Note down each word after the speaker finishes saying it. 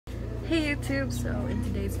Hey YouTube! So in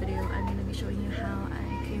today's video, I'm going to be showing you how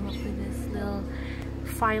I came up with this little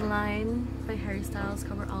fine line by Harry Styles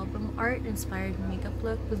cover album art inspired makeup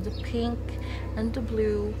look with the pink and the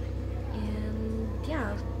blue. And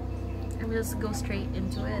yeah, I'm just go straight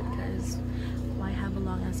into it because why have a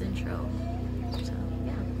long ass intro? So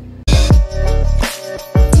yeah.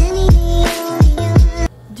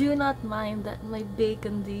 Do not mind that my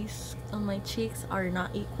bacondies on my cheeks are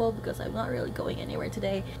not equal because I'm not really going anywhere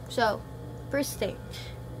today. So first thing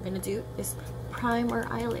I'm gonna do is prime our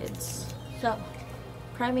eyelids. So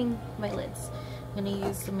priming my lids, I'm gonna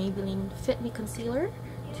use the Maybelline Fit Me concealer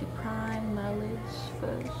to prime my lids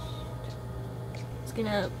first. Just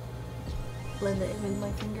gonna blend it in with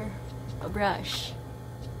my finger, a brush,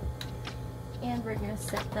 and we're gonna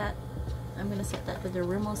set that. I'm gonna set that with the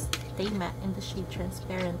Rimmel Stay Matte in the shade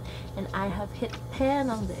Transparent, and I have hit pan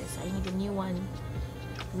on this. I need a new one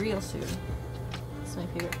real soon. It's my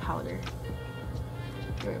favorite powder.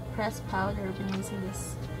 For pressed powder, I've been using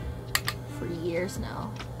this for years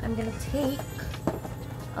now. I'm gonna take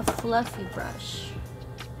a fluffy brush.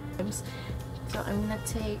 So I'm gonna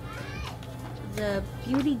take the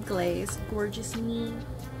Beauty Glaze Gorgeous Me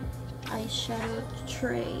eyeshadow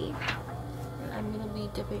tray, and I'm gonna be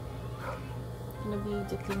dipping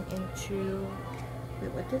into,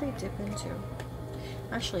 wait, what did I dip into?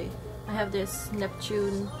 Actually, I have this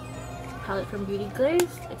Neptune palette from Beauty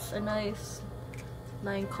Glaze. It's a nice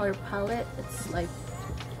 9-color palette. It's like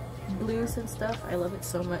blues and stuff. I love it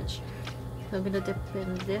so much. So I'm gonna dip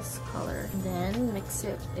in this color, and then mix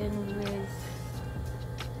it in with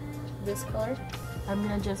this color. I'm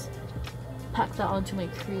gonna just pack that onto my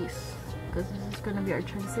crease because this is gonna be our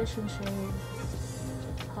transition shade.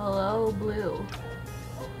 Hello, blue.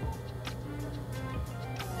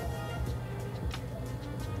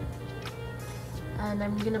 And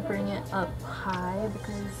I'm gonna bring it up high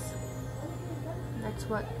because that's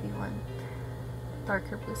what we want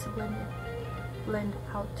darker blues to blend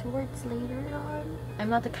out towards later on. I'm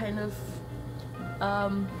not the kind of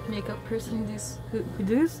makeup person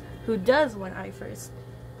who does one eye first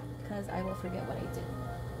because I will forget what I did.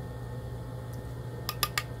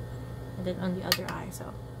 And then on the other eye,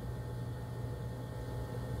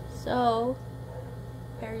 so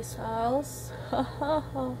Harry Styles.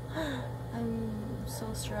 I'm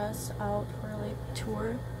so stressed out for like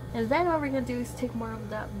tour. And then what we're gonna do is take more of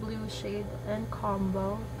that blue shade and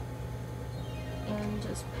combo and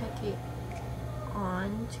just pack it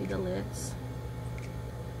on to the lids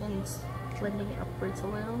and blending it upwards a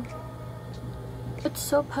little. It's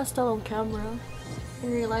so pastel on camera.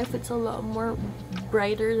 In real life, it's a lot more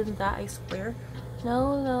brighter than that, I swear.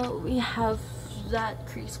 Now we have that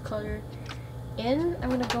crease color in, I'm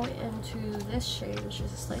gonna go into this shade, which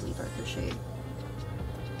is a slightly darker shade.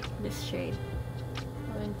 This shade.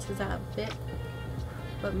 Go into that bit,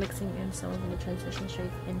 but mixing in some of the transition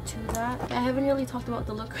shades into that. I haven't really talked about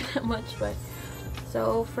the look that much, but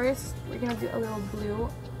so first we're gonna do a little blue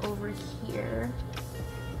over here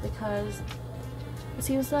because it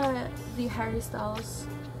seems that the Harry Styles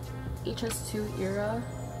HS2 era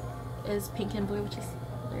is pink and blue, which is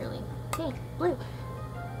literally pink, blue.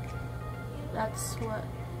 That's what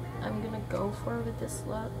I'm gonna go for with this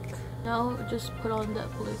look. Now just put on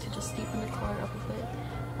that blue to just deepen the color up a bit.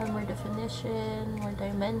 Add more definition, more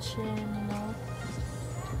dimension, you know.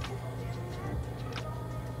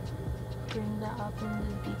 Bring that up in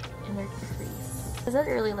the deep inner crease. It's not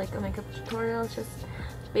really like a makeup tutorial, it's just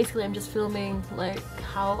basically I'm just filming like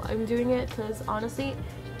how I'm doing it because honestly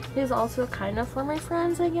it's also kind of for my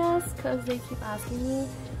friends, I guess, because they keep asking me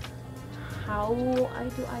how I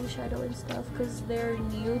do eyeshadow and stuff because they're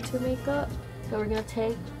new to makeup. So we're gonna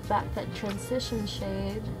take back that transition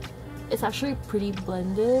shade. It's actually pretty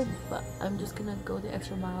blended, but I'm just gonna go the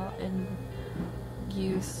extra mile and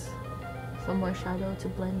use some more shadow to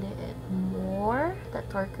blend it more, that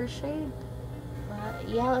darker shade. But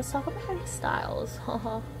yeah, let's talk about Harry Styles.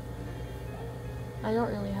 I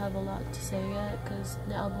don't really have a lot to say yet because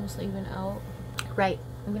the album's not even out. Right,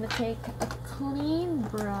 I'm gonna take a clean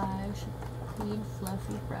brush, clean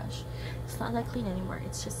fluffy brush. It's not that clean anymore,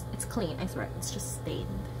 it's clean, I swear, it's just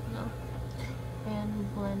stained, you know,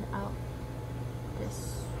 and blend out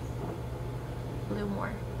this blue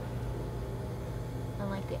more and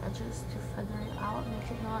like the edges to feather it out,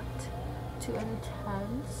 make it not too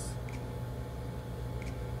intense.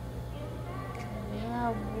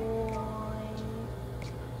 Yeah boy.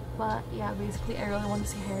 But yeah, basically I really want to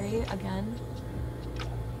see Harry again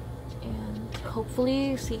and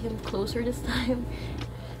hopefully see him closer this time.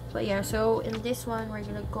 But yeah, so in this one we're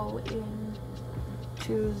gonna go in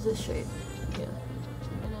to this shade. Yeah,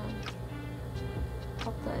 I'm gonna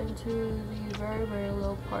pop that into the very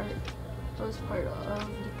low part, lowest part of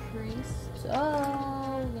the crease. So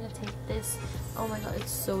I'm gonna take this. Oh my god,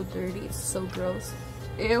 it's so dirty, it's so gross.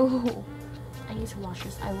 Ew. I need to wash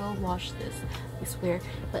this. I will wash this, I swear.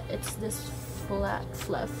 But it's this flat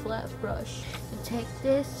brush. And take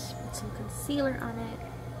this, put some concealer on it,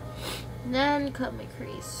 and then cut my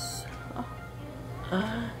crease. Oh.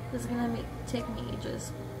 This is gonna take me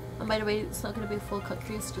ages. And by the way, it's not gonna be a full cut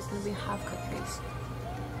crease, it's just gonna be a half cut crease.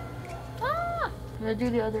 I'm gonna do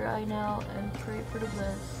the other eye now and pray for the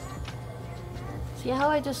best. See how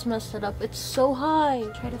I just messed it up? It's so high.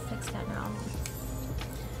 Try to fix that now.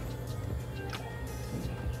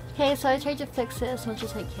 Okay, so I tried to fix it as much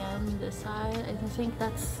as I can this side. I think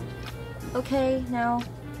that's okay now.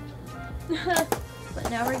 But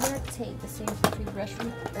now we're gonna take the same free brush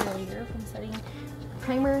from earlier from setting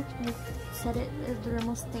primer. Set it with the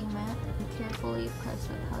Rimmel Stay Matte and carefully press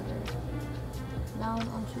the powder down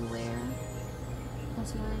onto where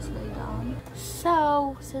concealer is laid down.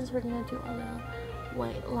 So since we're gonna do a little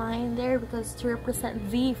white line there because to represent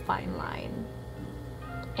the fine line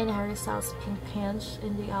in Harry Styles' Pink Pants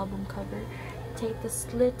in the album cover, take this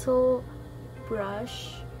little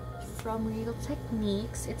brush from Real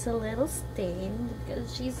Techniques. It's a little stained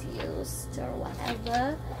because she's used or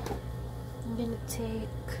whatever. I'm gonna take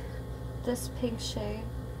this pink shade,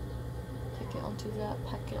 take it onto that,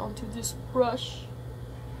 pack it onto this brush,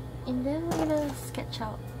 and then we're gonna sketch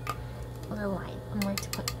out a little line. I'm going to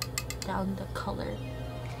put down the color.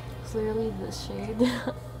 Clearly this shade.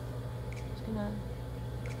 Just gonna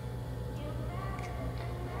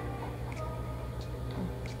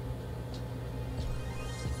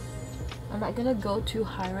I'm not gonna go too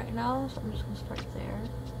high right now, so I'm just gonna start there.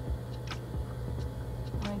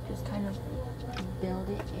 Like just kind of build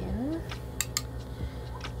it in.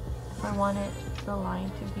 If I want the line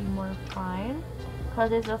to be more fine,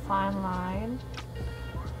 because it's a fine line,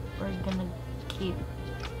 we're gonna keep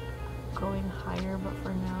going higher, but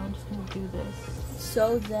for now I'm just gonna do this.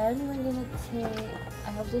 So then we're gonna take,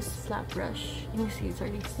 I have this flat brush, you can see it's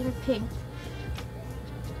already still pink.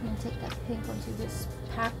 I'm gonna take that pink onto this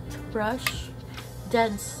packed brush,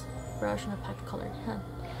 dense brush, and a packed colored pen,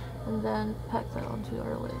 and then pack that onto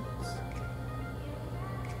our lids.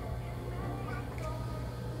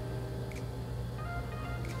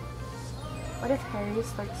 What if Harry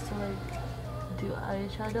starts to like do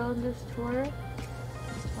eyeshadow on this tour?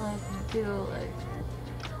 Like do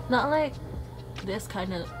like not like this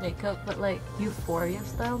kind of makeup, but like Euphoria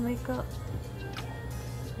style makeup.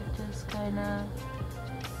 It just kind of,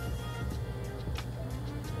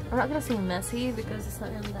 I'm not gonna say messy because it's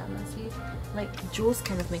not really that messy. Like Jules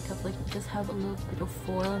kind of makeup, like just have a little bit of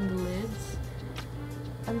foil on the lids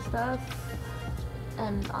and stuff.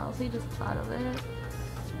 And honestly, just thought of it.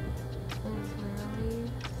 It's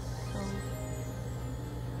literally so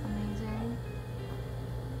amazing.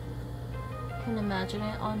 I can imagine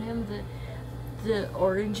it on him, the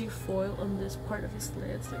orangey foil on this part of his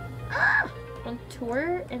lids, like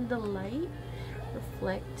contour and the light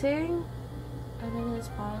reflecting, and then his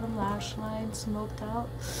bottom lash line smoked out.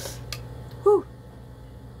 Whew!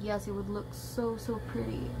 Yes, it would look so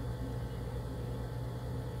pretty.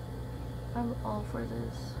 I'm all for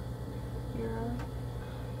this era.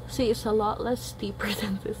 See, it's a lot less steeper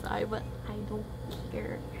than this eye, but I don't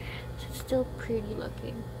care. It's still pretty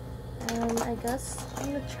looking. I guess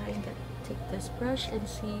I'm gonna try and take this brush and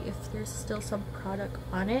see if there's still some product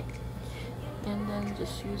on it, and then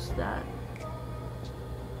just use that.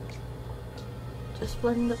 Just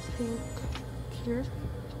blend the pink here,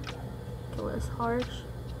 go less harsh.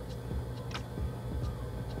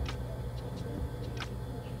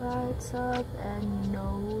 Lights up and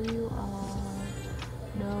know who you are.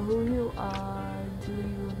 Know who you are. Do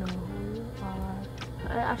you know who you are?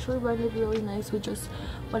 I actually blended really nice with just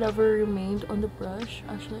whatever remained on the brush.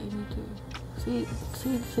 Actually, I need to see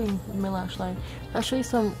the thing with my lash line. Actually,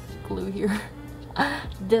 some glue here.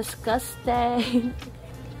 Disgusting.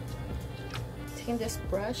 Taking this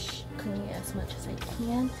brush, cleaning it as much as I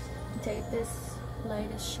can. Take this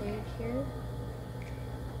lightest shade here.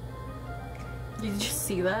 Did you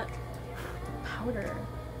see that? Powder.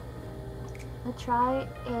 I try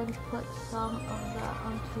and put some of that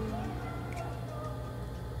onto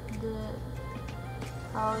the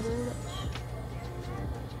powder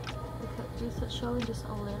that's showing just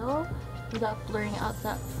a little, without blurring out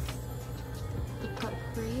the cut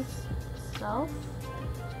crease itself.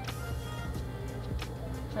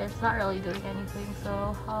 But it's not really doing anything,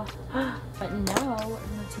 so but now what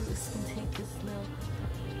I'm gonna do is take this little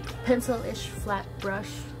pencil-ish flat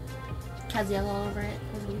brush, has yellow over it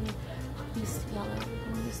because we use yellow.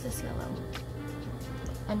 We're gonna use this yellow,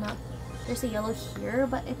 There's a yellow here,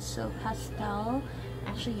 but it's so pastel. I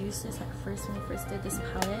actually used this at first when I first did this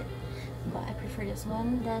palette, but I prefer this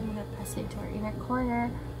one. Then I'm gonna press it into our inner corner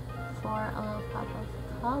for a little pop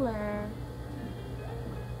of color.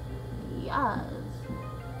 Yes.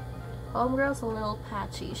 Homegirl's a little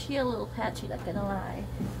patchy. She a little patchy, not gonna lie.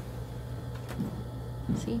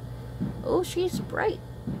 See? Oh, she's bright,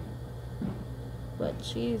 but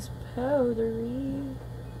she's powdery.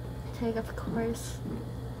 Take, of course,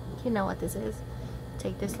 you know what this is.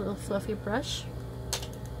 Take this little fluffy brush,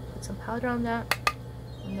 put some powder on that,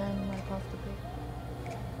 and then wipe off the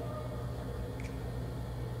paper.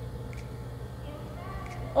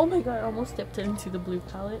 Oh my god, I almost dipped it into the blue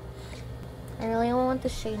palette. I really want the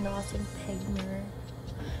Shane Dawson Peg Mirror.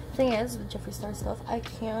 Thing is, the Jeffree Star stuff, I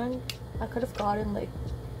could have gotten like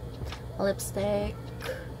a lipstick.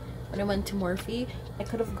 When I went to Morphe, I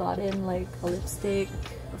could have gotten like a lipstick,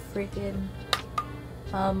 a freaking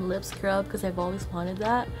lip scrub, because I've always wanted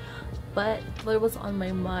that. But what was on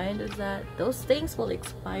my mind is that those things will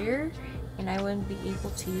expire and I wouldn't be able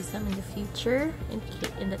to use them in the future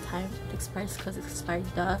in the time it expires, because it expired,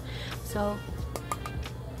 duh. So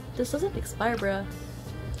this doesn't expire, bruh.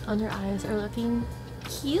 Under eyes are looking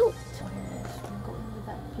cute. So I'm going with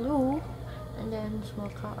that blue, and then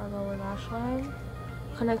smoke out our lower lash line.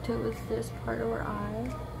 Connect it with this part of our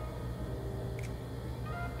eye.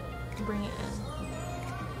 Bring it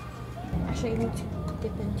in. Actually, I need to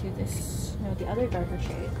dip into this, the other darker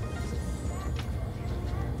shade.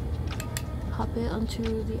 Pop it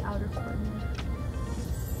onto the outer corner.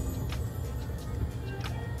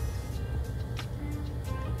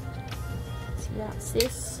 See, that's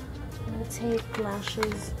this. I'm gonna take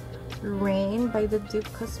lashes Rainne by the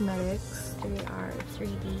Dupe Cosmetics. They are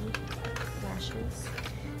 3D lashes.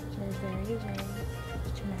 They're very, very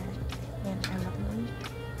dramatic, and I love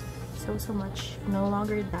them so much. No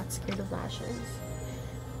longer that scared of lashes.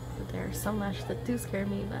 But there are some lashes that do scare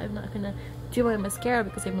me, but I'm not gonna do my mascara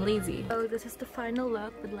because I'm lazy. So this is the final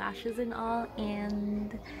look with lashes and all,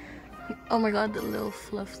 and oh my god, the little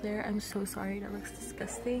fluff there. I'm so sorry, that looks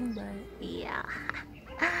disgusting, but yeah.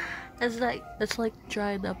 That's like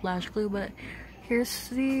dried up lash glue. But here's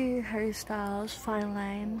the hairstyles fine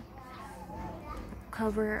line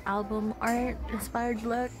cover album art inspired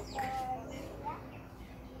look.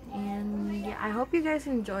 And yeah, I hope you guys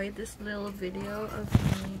enjoyed this little video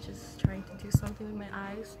of me just trying to do something with my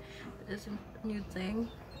eyes. It isn't a new thing,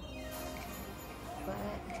 but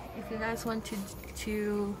if you guys want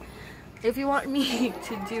if you want me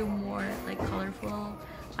to do more like colorful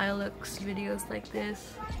eye looks videos like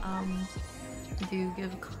this, do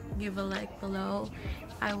give a like below.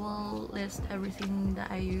 I will list everything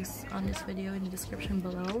that I use on this video in the description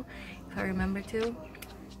below if I remember to.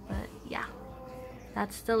 But yeah,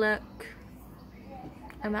 that's the look.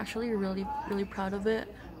 I'm actually really proud of it.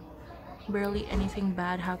 Barely anything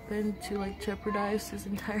bad happened to like jeopardize this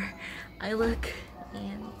entire eye look.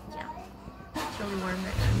 And yeah, it's really warm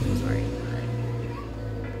right now, I'm so sorry, but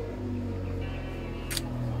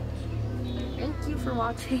thank you for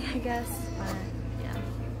watching, I guess. But yeah,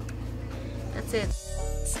 that's it.